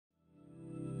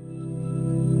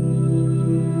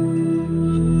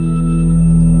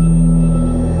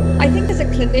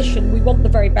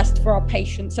best for our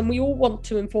patients. And we all want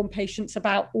to inform patients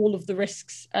about all of the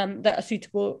risks that are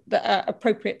suitable, that are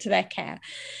appropriate to their care.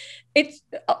 It's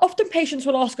often patients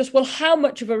will ask us, well, how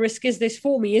much of a risk is this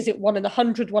for me? Is it 1 in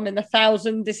 100, 1 in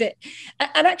 1,000? Is it?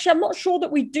 And actually, I'm not sure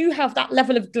that we do have that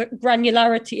level of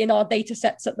granularity in our data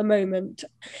sets at the moment.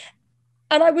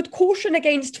 And I would caution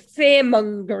against fear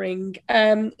mongering,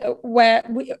 where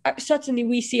certainly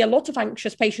we see a lot of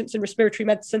anxious patients in respiratory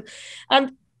medicine.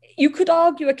 And you could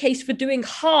argue a case for doing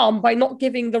harm by not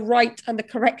giving the right and the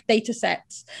correct data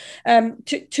sets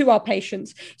to our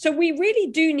patients. So we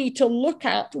really do need to look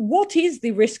at what is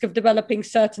the risk of developing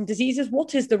certain diseases,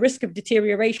 what is the risk of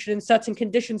deterioration in certain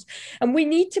conditions, and we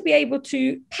need to be able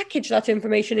to package that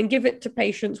information and give it to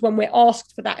patients when we're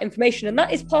asked for that information. And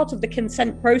that is part of the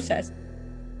consent process.